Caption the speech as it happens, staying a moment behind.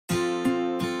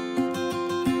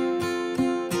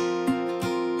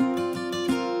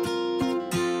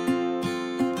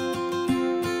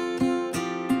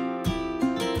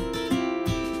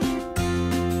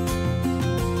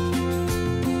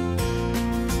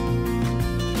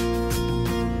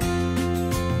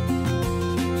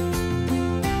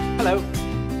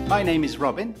My name is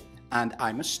Robin and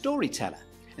I'm a storyteller,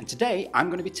 and today I'm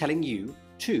going to be telling you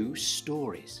 2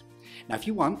 stories. Now if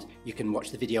you want, you can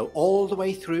watch the video all the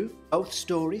way through, both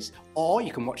stories, or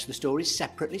you can watch the stories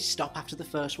separately, stop after the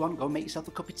first one, go make yourself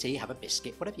a cup of tea, have a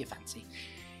biscuit, whatever you fancy.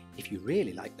 If you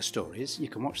really like the stories, you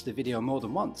can watch the video more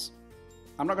than once.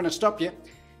 I'm not going to stop you.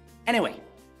 Anyway,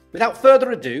 without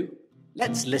further ado,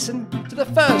 let's listen to the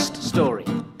first story.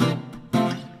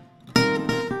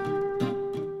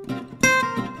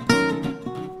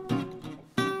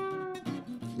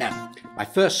 Now, my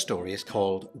first story is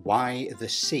called Why the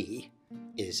Sea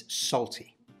is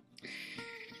Salty.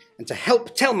 And to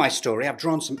help tell my story, I've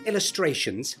drawn some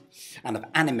illustrations and I've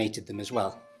animated them as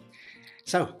well.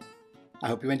 So, I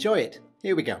hope you enjoy it.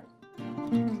 Here we go.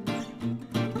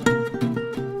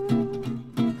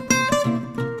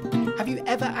 Have you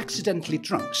ever accidentally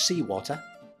drunk seawater?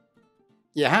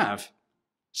 You have?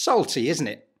 Salty, isn't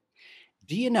it?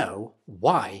 Do you know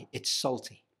why it's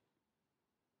salty?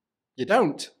 You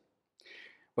don't?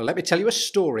 Well, let me tell you a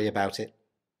story about it.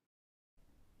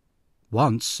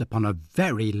 Once upon a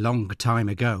very long time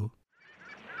ago,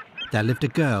 there lived a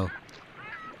girl,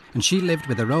 and she lived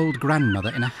with her old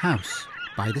grandmother in a house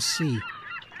by the sea.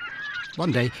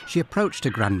 One day she approached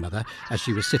her grandmother as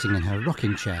she was sitting in her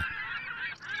rocking chair.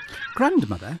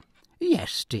 "Grandmother?"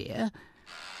 "Yes, dear."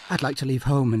 "I'd like to leave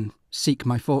home and seek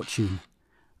my fortune."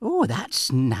 "Oh,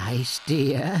 that's nice,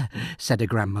 dear," said her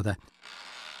grandmother.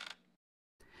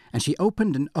 And she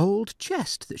opened an old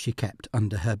chest that she kept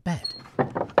under her bed.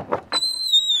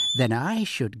 "Then I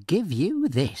should give you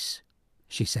this,"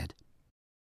 she said.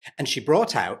 And she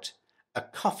brought out a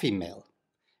coffee mill.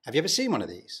 Have you ever seen one of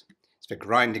these? It's for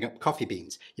grinding up coffee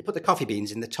beans. You put the coffee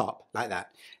beans in the top, like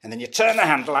that, and then you turn the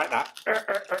handle like that,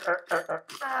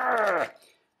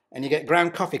 and you get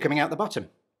ground coffee coming out the bottom.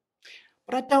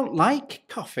 "But I don't like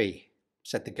coffee,"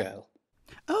 said the girl.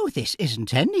 "Oh, this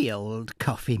isn't any old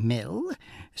coffee mill,"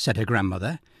 said her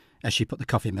grandmother, as she put the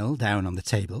coffee mill down on the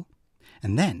table.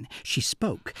 And then she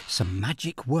spoke some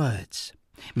magic words.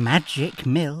 "Magic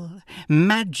mill,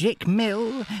 make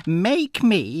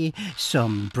me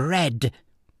some bread."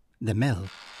 The mill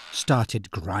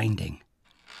started grinding.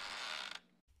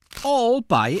 All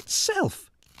by itself.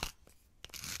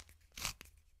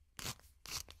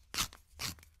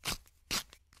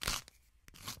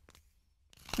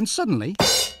 And suddenly,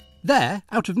 there,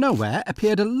 out of nowhere,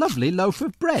 appeared a lovely loaf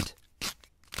of bread.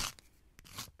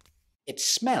 It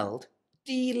smelled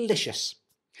delicious.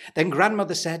 Then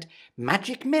grandmother said,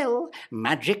 magic mill,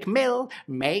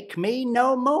 make me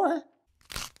no more."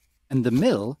 And the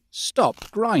mill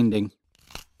stopped grinding.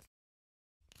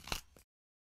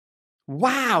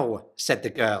 "Wow," said the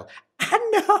girl. "I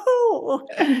know,"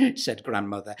 said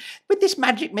grandmother. "With this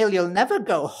magic mill, you'll never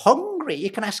go hungry. You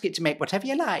can ask it to make whatever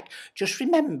you like. Just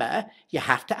remember, you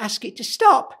have to ask it to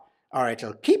stop, or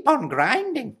it'll keep on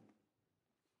grinding."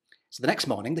 So the next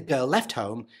morning, the girl left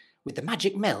home with the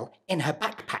magic mill in her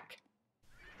backpack.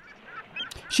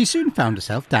 She soon found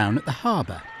herself down at the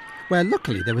harbour, where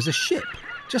luckily there was a ship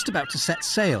just about to set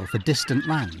sail for distant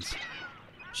lands.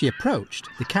 She approached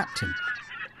the captain.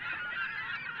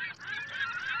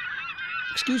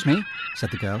 "Excuse me,"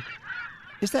 said the girl,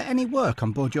 "is there any work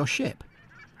on board your ship?"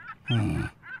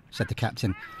 Said the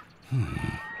captain.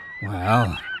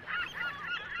 "Well,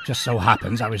 just so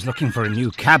happens I was looking for a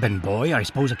new cabin boy. I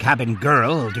suppose a cabin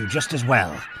girl will do just as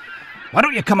well. Why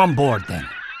don't you come on board then?"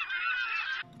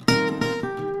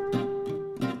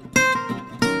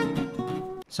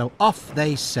 So off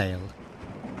they sailed,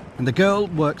 and the girl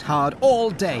worked hard all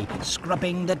day,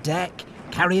 scrubbing the deck,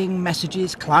 carrying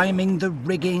messages, climbing the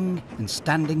rigging, and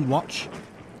standing watch.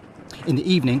 In the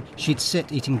evening, she'd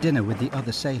sit eating dinner with the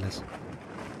other sailors.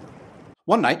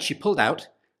 One night she pulled out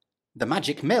the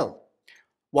magic mill.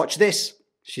 "Watch this,"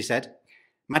 she said.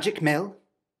 Magic mill,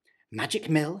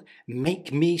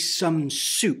 make me some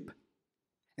soup."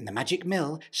 And the magic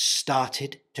mill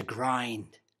started to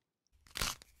grind.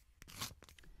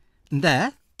 And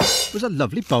there was a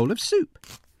lovely bowl of soup.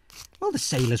 Well, the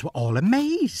sailors were all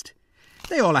amazed.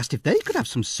 They all asked if they could have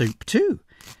some soup too.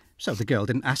 So the girl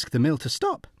didn't ask the mill to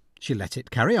stop. She let it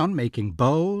carry on making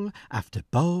bowl after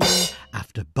bowl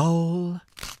after bowl.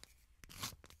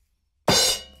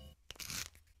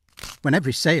 When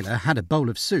every sailor had a bowl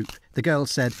of soup, the girl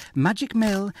said, magic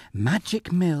mill,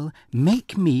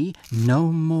 make me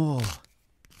no more."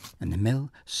 And the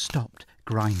mill stopped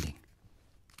grinding.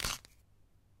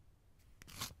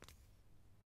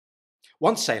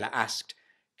 One sailor asked,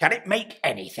 "Can it make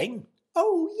anything?"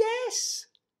 "Oh, yes,"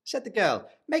 said the girl.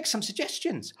 "Make some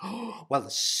suggestions." Well, the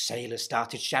sailors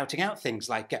started shouting out things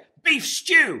like beef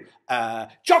stew,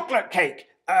 chocolate cake,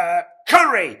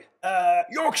 curry,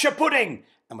 Yorkshire pudding.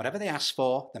 And whatever they asked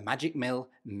for, the magic mill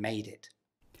made it.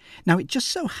 Now, it just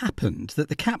so happened that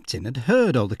the captain had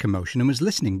heard all the commotion and was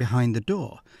listening behind the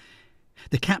door.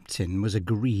 The captain was a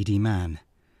greedy man.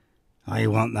 "I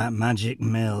want that magic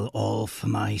mill all for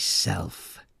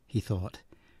myself," he thought.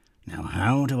 "Now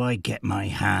how do I get my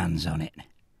hands on it?"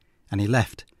 And he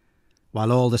left,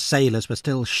 while all the sailors were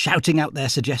still shouting out their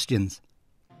suggestions.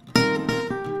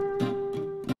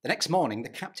 The next morning, the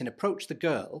captain approached the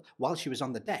girl while she was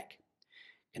on the deck.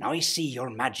 "Can I see your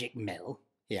magic mill?"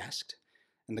 he asked.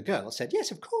 And the girl said,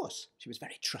 yes, of course. She was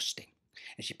very trusting.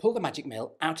 And she pulled the magic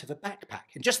mill out of her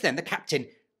backpack. And just then the captain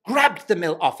grabbed the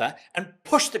mill off her and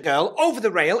pushed the girl over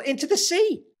the rail into the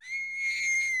sea.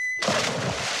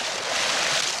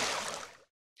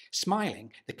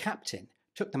 Smiling, the captain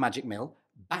took the magic mill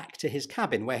back to his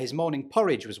cabin where his morning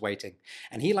porridge was waiting.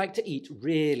 And he liked to eat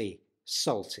really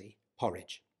salty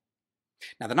porridge.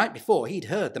 Now, the night before, he'd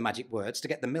heard the magic words to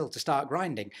get the mill to start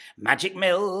grinding. Magic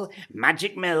mill,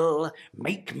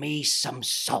 make me some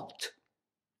salt.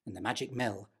 And the magic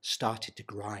mill started to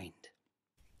grind.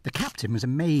 The captain was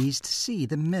amazed to see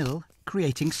the mill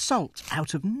creating salt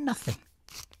out of nothing.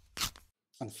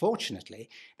 Unfortunately,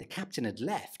 the captain had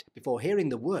left before hearing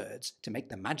the words to make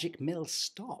the magic mill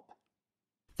stop.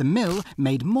 The mill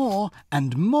made more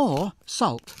and more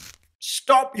salt.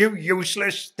 "Stop, you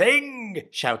useless thing!"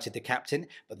 shouted the captain,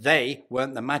 but they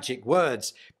weren't the magic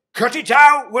words. "Cut it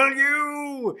out, will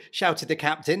you?" shouted the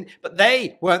captain, but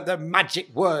they weren't the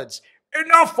magic words.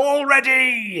 "Enough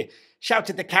already!"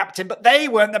 shouted the captain, but they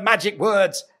weren't the magic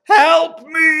words. "Help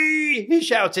me!" he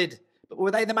shouted. But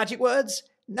were they the magic words?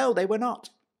 No, they were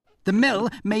not. The mill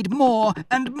made more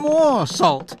and more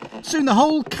salt. Soon the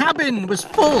whole cabin was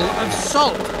full of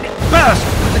salt. It burst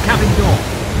through the cabin door.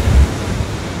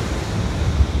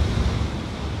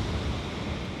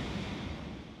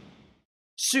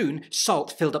 Soon,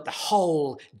 salt filled up the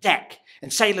whole deck,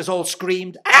 and sailors all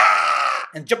screamed, "Ah!"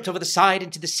 and jumped over the side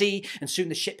into the sea, and soon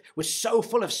the ship was so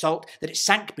full of salt that it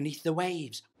sank beneath the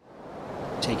waves,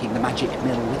 taking the magic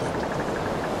mill with it.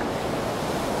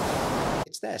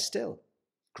 It's there still,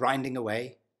 grinding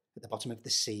away at the bottom of the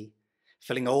sea,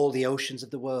 filling all the oceans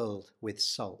of the world with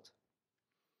salt.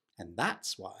 And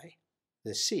that's why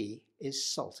the sea is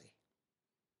salty.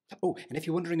 Oh, and if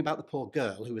you're wondering about the poor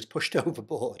girl who was pushed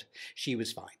overboard, she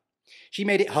was fine. She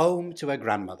made it home to her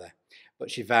grandmother, but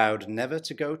she vowed never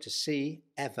to go to sea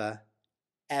ever,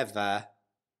 ever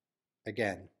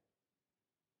again.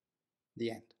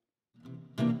 The end.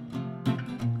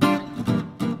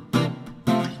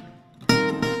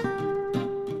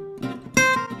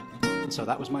 And so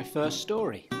that was my first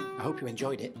story. I hope you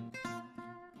enjoyed it.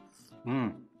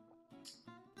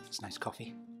 It's nice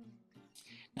coffee.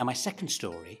 Now, my second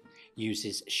story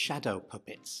uses shadow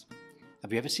puppets.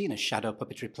 Have you ever seen a shadow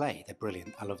puppetry play? They're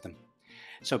brilliant. I love them.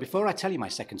 So before I tell you my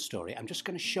second story, I'm just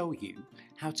going to show you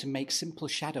how to make simple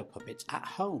shadow puppets at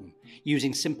home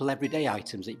using simple everyday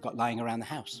items that you've got lying around the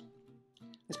house.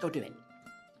 Let's go do it.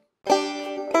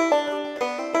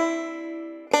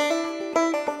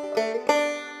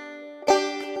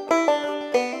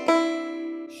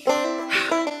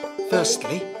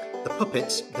 Firstly, the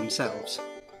puppets themselves.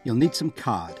 You'll need some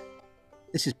card.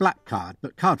 This is black card,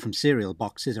 but card from cereal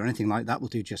boxes or anything like that will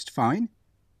do just fine.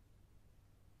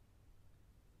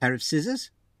 A pair of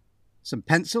scissors, some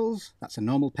pencils, that's a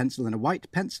normal pencil and a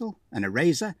white pencil, an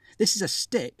eraser. This is a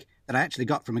stick that I actually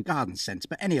got from a garden centre,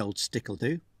 but any old stick will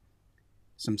do.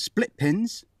 Some split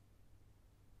pins,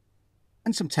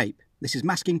 and some tape. This is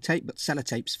masking tape, but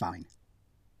sellotape's fine.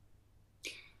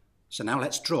 So now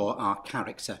let's draw our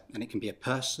character, and it can be a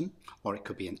person or it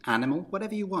could be an animal,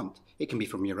 whatever you want. It can be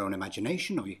from your own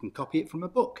imagination or you can copy it from a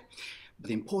book. But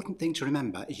the important thing to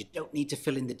remember is you don't need to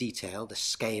fill in the detail, the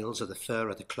scales or the fur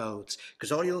or the clothes,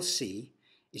 because all you'll see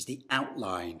is the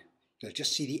outline. You'll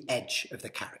just see the edge of the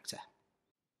character.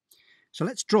 So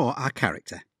let's draw our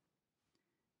character.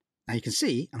 Now you can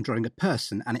see I'm drawing a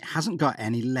person and it hasn't got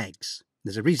any legs.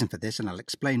 There's a reason for this and I'll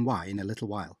explain why in a little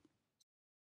while.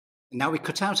 Now we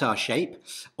cut out our shape,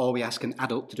 or we ask an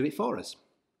adult to do it for us.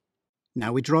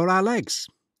 Now we draw our legs.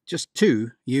 Just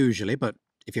 2, usually, but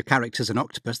if your character's an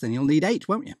octopus, then you'll need 8,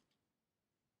 won't you?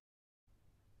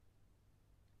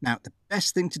 Now, the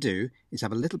best thing to do is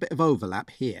have a little bit of overlap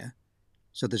here,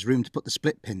 so there's room to put the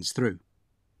split pins through.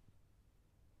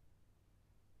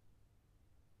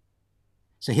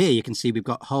 So here you can see we've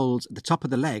got holes at the top of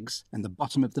the legs and the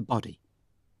bottom of the body.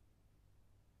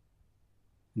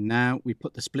 Now we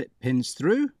put the split pins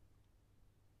through,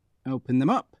 open them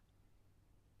up,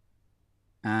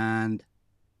 and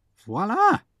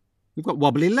voila! We've got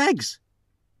wobbly legs.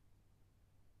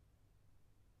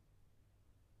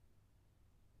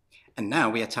 And now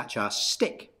we attach our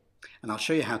stick, and I'll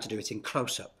show you how to do it in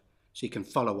close-up so you can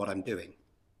follow what I'm doing.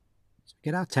 So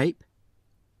get our tape,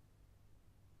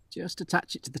 just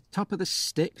attach it to the top of the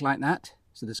stick like that,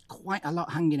 so there's quite a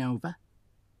lot hanging over.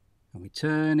 And we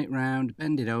turn it round,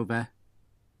 bend it over.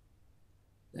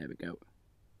 There we go.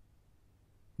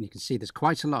 And you can see there's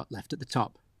quite a lot left at the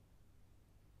top.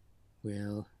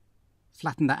 We'll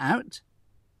flatten that out.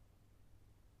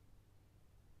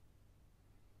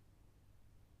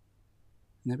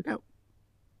 And there we go.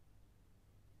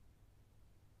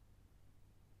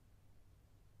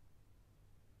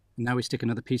 And now we stick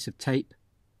another piece of tape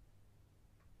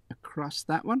across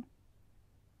that one,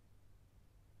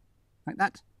 like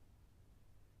that.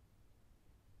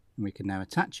 And we can now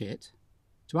attach it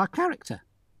to our character.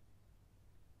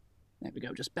 There we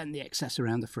go, just bend the excess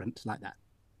around the front like that.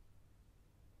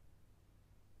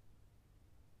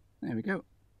 There we go.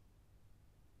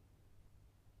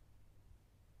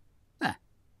 There.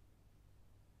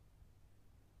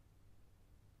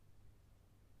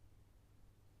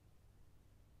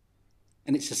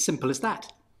 And it's as simple as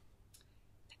that.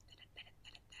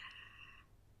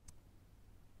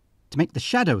 To make the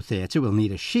shadow theatre, we'll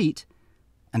need a sheet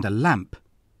and a lamp,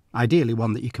 ideally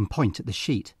one that you can point at the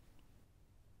sheet.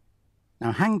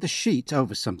 Now hang the sheet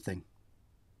over something.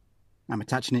 I'm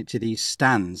attaching it to these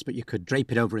stands, but you could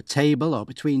drape it over a table or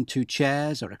between two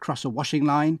chairs or across a washing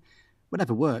line,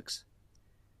 whatever works.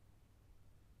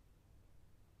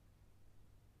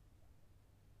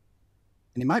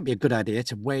 And it might be a good idea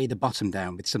to weigh the bottom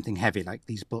down with something heavy like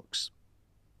these books.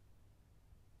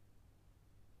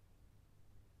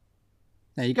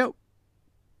 There you go.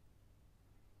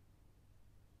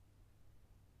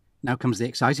 Now comes the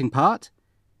exciting part.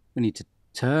 We need to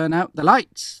turn out the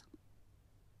lights.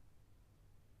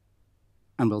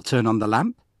 And we'll turn on the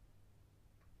lamp.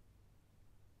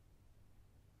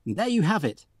 And there you have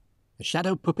it, a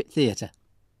shadow puppet theatre.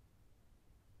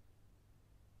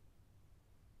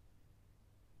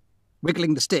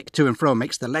 Wiggling the stick to and fro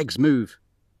makes the legs move,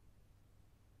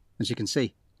 as you can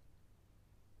see.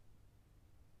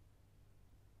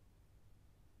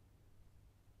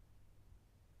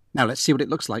 Now let's see what it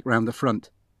looks like round the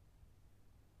front.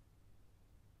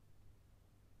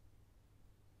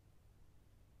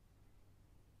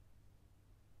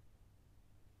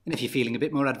 And if you're feeling a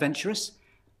bit more adventurous,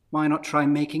 why not try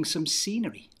making some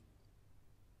scenery?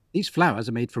 These flowers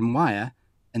are made from wire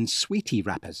and sweetie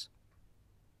wrappers.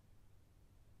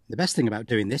 The best thing about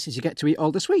doing this is you get to eat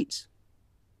all the sweets.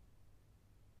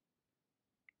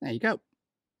 There you go.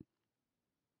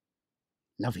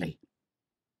 Lovely.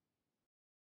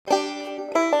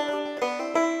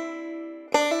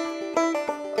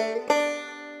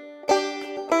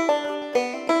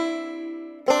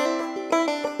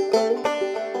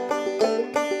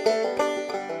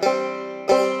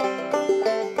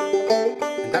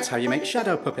 That's how you make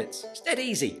shadow puppets. It's dead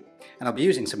easy. And I'll be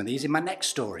using some of these in my next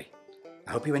story.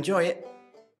 I hope you enjoy it.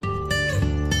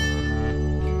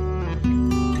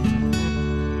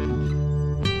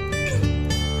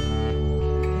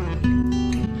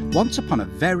 Once upon a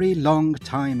very long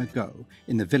time ago,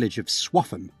 in the village of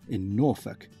Swaffham in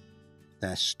Norfolk,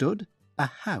 there stood a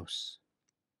house.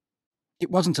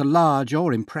 It wasn't a large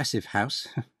or impressive house,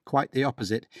 quite the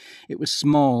opposite. It was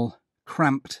small,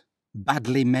 cramped,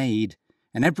 badly made,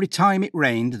 and every time it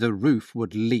rained the roof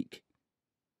would leak.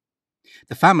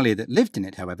 The family that lived in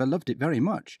it, however, loved it very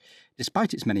much,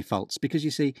 despite its many faults, because,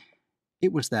 you see,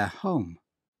 it was their home.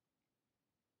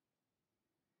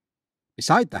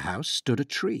 Beside the house stood a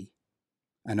tree,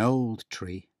 an old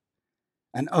tree,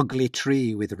 an ugly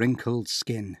tree with wrinkled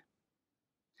skin.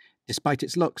 Despite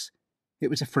its looks, it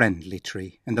was a friendly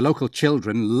tree, and the local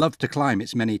children loved to climb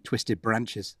its many twisted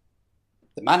branches.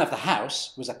 The man of the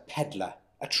house was a peddler,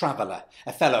 a traveller,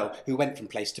 a fellow who went from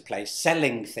place to place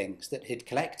selling things that he'd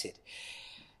collected.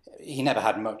 He never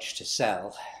had much to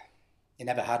sell. He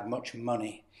never had much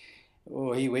money.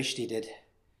 Oh, he wished he did.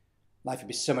 Life would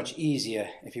be so much easier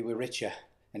if he were richer.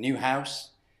 A new house,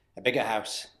 a bigger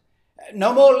house.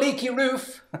 No more leaky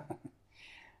roof!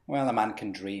 Well, a man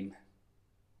can dream.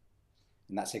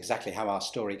 And that's exactly how our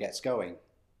story gets going.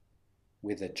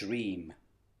 With a dream.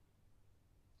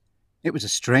 It was a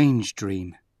strange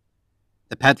dream.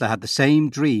 The peddler had the same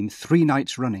dream 3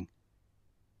 nights running.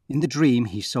 In the dream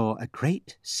he saw a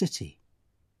great city,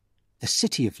 the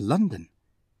city of London.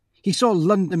 He saw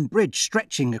London Bridge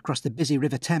stretching across the busy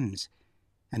River Thames,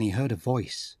 and he heard a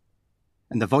voice,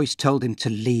 and the voice told him to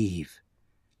leave.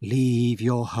 Leave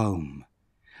your home.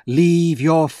 Leave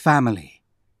your family.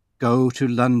 Go to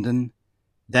London.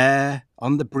 There,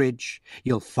 on the bridge,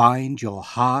 you'll find your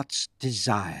heart's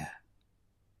desire.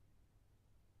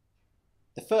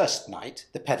 The first night,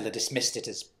 the pedlar dismissed it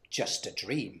as just a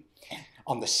dream.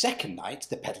 On the second night,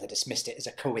 the pedlar dismissed it as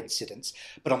a coincidence.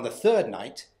 But on the third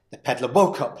night, the pedlar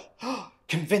woke up,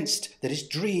 convinced that his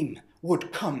dream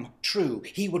would come true.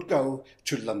 He would go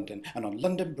to London, and on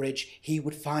London Bridge, he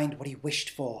would find what he wished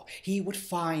for. He would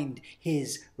find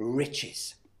his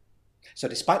riches. So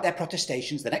despite their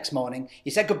protestations, the next morning, he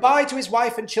said goodbye to his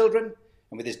wife and children,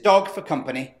 and with his dog for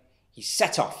company, he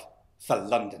set off for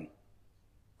London.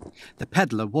 The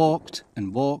pedlar walked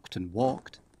and walked and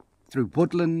walked, through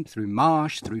woodland, through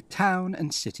marsh, through town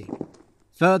and city,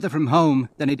 further from home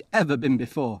than he'd ever been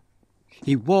before.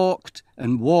 He walked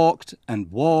and walked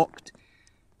and walked.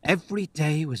 Every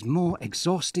day was more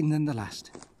exhausting than the last.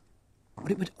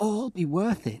 But it would all be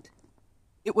worth it.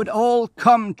 It would all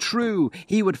come true.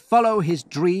 He would follow his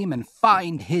dream and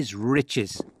find his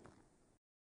riches.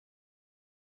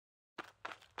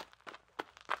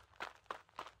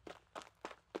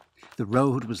 The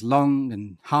road was long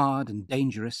and hard and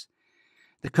dangerous.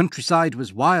 The countryside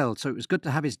was wild, so it was good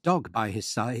to have his dog by his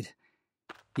side.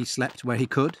 He slept where he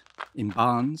could, in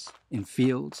barns, in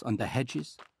fields, under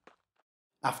hedges.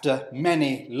 After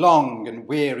many long and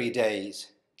weary days,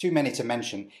 too many to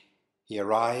mention, he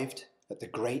arrived at the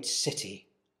great city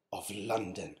of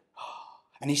London.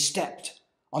 And he stepped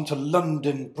onto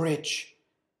London Bridge.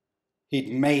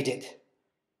 He'd made it.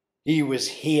 He was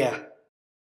here.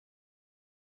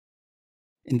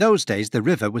 In those days, the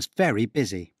river was very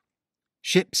busy.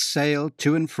 Ships sailed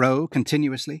to and fro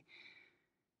continuously.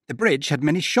 The bridge had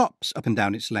many shops up and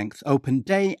down its length, open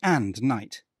day and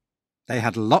night. They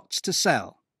had lots to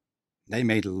sell. They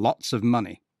made lots of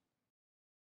money.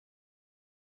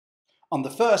 On the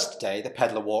first day, the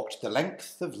pedlar walked the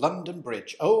length of London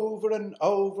Bridge, over and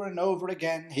over and over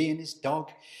again, he and his dog.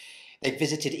 They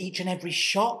visited each and every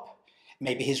shop.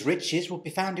 Maybe his riches would be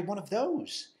found in one of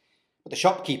those. But the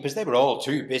shopkeepers, they were all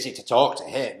too busy to talk to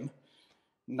him.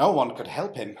 No one could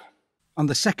help him. On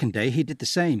the second day, he did the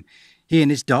same. He and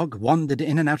his dog wandered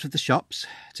in and out of the shops,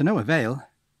 to no avail.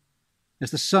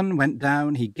 As the sun went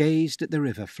down, he gazed at the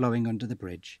river flowing under the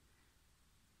bridge.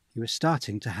 He was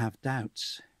starting to have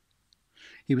doubts.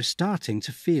 He was starting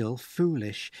to feel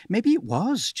foolish. Maybe it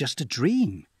was just a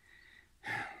dream.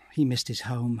 He missed his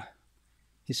home,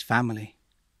 his family.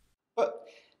 But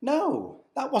no,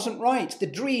 that wasn't right. The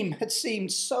dream had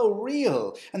seemed so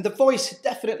real, and the voice had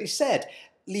definitely said,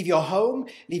 leave your home,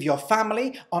 leave your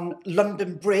family, on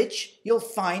London Bridge, you'll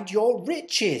find your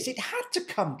riches. It had to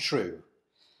come true.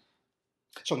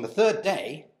 So on the third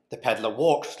day, the pedlar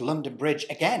walked London Bridge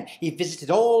again. He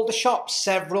visited all the shops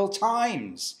several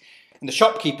times. And the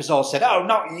shopkeepers all said, oh,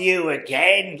 not you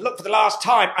again. Look, for the last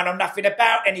time, I know nothing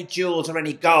about any jewels or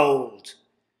any gold.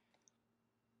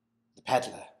 The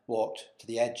pedlar walked to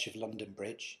the edge of London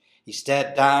Bridge. He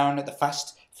stared down at the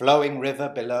fast-flowing river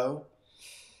below.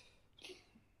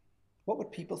 What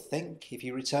would people think if he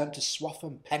returned to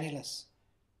Swaffham penniless,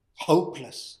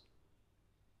 hopeless?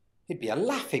 He'd be a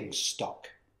laughing-stock.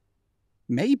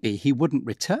 Maybe he wouldn't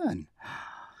return.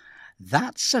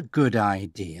 That's a good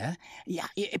idea. Yeah,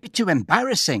 it'd be too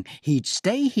embarrassing. He'd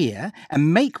stay here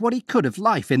and make what he could of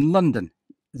life in London.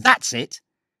 That's it.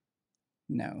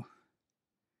 No,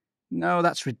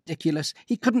 that's ridiculous.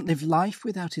 He couldn't live life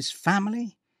without his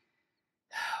family.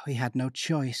 He had no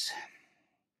choice.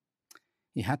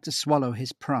 He had to swallow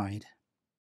his pride.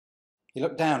 He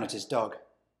looked down at his dog.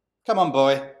 Come on,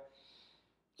 boy.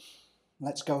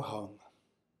 Let's go home.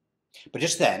 But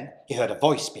just then he heard a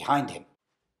voice behind him.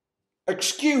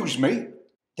 Excuse me.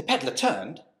 The pedlar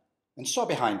turned and saw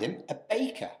behind him a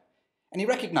baker, and he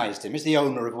recognised him as the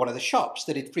owner of one of the shops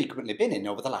that he'd frequently been in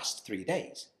over the last 3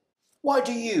 days. Why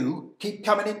do you keep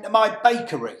coming into my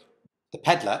bakery? The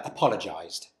pedlar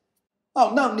apologised.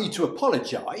 Oh, no need to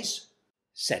apologise,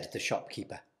 said the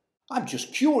shopkeeper. I'm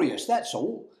just curious, that's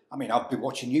all. I mean, I've been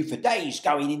watching you for days,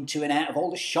 going into and out of all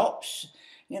the shops,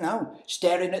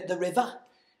 staring at the river.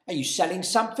 Are you selling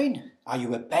something? Are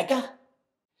you a beggar?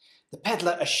 The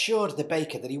pedlar assured the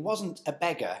baker that he wasn't a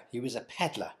beggar, he was a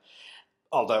pedlar,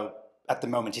 although at the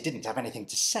moment he didn't have anything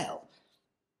to sell.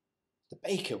 The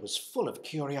baker was full of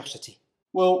curiosity.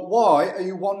 Well, why are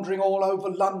you wandering all over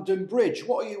London Bridge?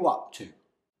 What are you up to?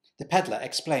 The pedlar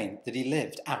explained that he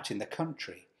lived out in the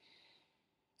country,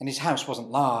 and his house wasn't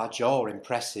large or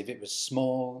impressive. It was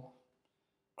small,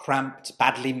 cramped,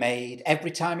 badly made.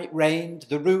 Every time it rained,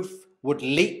 the roof would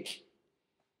leak.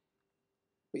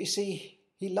 But you see,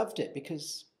 he loved it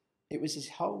because it was his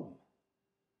home.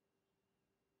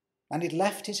 And he'd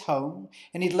left his home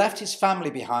and he'd left his family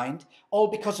behind, all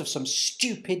because of some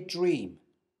stupid dream.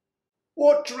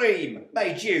 What dream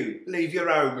made you leave your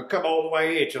home and come all the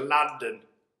way here to London?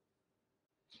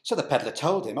 So the peddler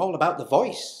told him all about the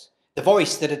voice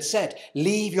that had said,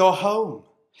 "Leave your home,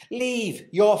 leave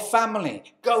your family,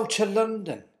 go to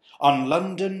London. On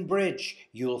London Bridge,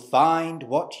 you'll find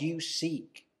what you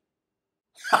seek."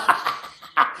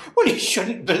 Well, you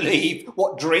shouldn't believe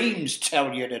what dreams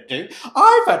tell you to do.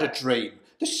 I've had a dream,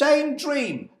 the same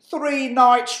dream, 3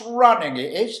 nights running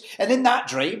it is, and in that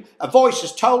dream, a voice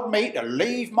has told me to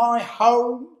leave my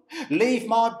home, leave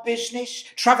my business,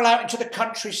 travel out into the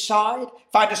countryside,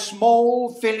 find a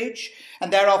small village,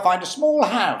 and there I'll find a small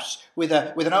house with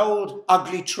an old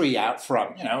ugly tree out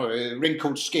front, a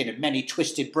wrinkled skin and many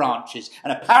twisted branches,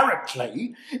 and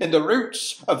apparently in the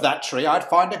roots of that tree I'd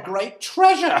find a great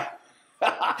treasure.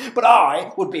 But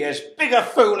I would be as big a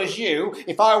fool as you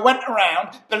if I went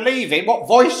around believing what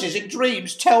voices in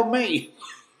dreams tell me.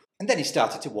 And then he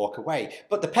started to walk away,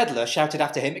 but the peddler shouted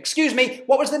after him, "Excuse me,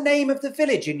 what was the name of the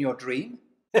village in your dream?"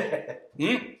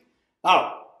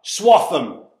 "Oh,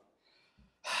 Swaffham."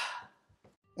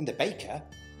 And the baker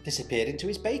disappeared into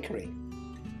his bakery.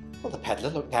 Well, the peddler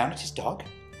looked down at his dog,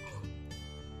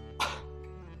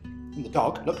 and the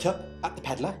dog looked up at the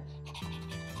peddler.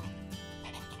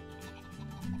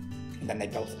 And then they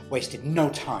both wasted no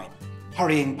time,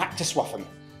 hurrying back to Swaffham,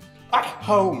 back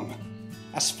home,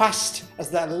 as fast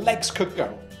as their legs could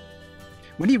go.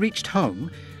 When he reached home,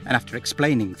 and after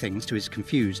explaining things to his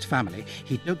confused family,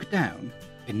 he dug down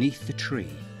beneath the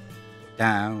tree.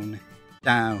 Down,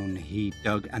 down he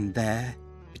dug, and there,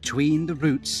 between the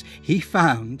roots, he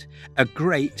found a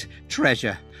great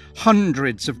treasure,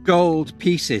 hundreds of gold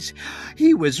pieces.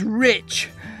 He was rich.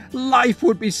 Life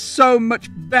would be so much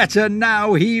better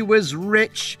now he was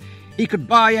rich. He could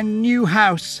buy a new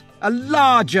house, a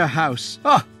larger house.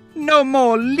 Oh, no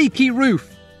more leaky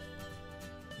roof.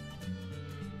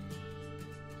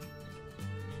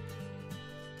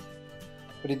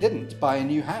 But he didn't buy a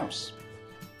new house,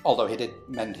 although he did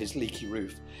mend his leaky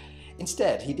roof.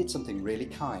 Instead, he did something really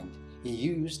kind. He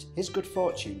used his good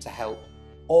fortune to help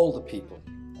all the people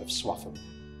of Swaffham.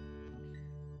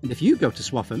 And if you go to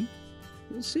Swaffham,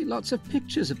 you'll see lots of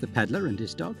pictures of the peddler and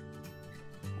his dog.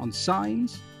 On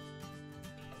signs,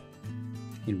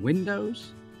 in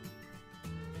windows.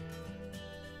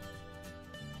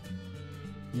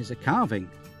 Here's a carving.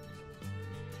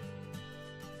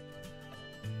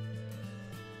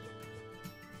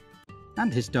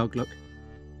 And his dog, look.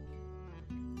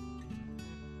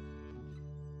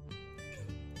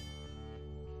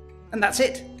 And that's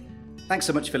it. Thanks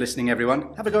so much for listening,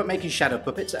 everyone. Have a go at making shadow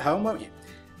puppets at home, won't you?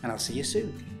 And I'll see you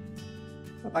soon.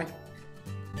 Bye-bye.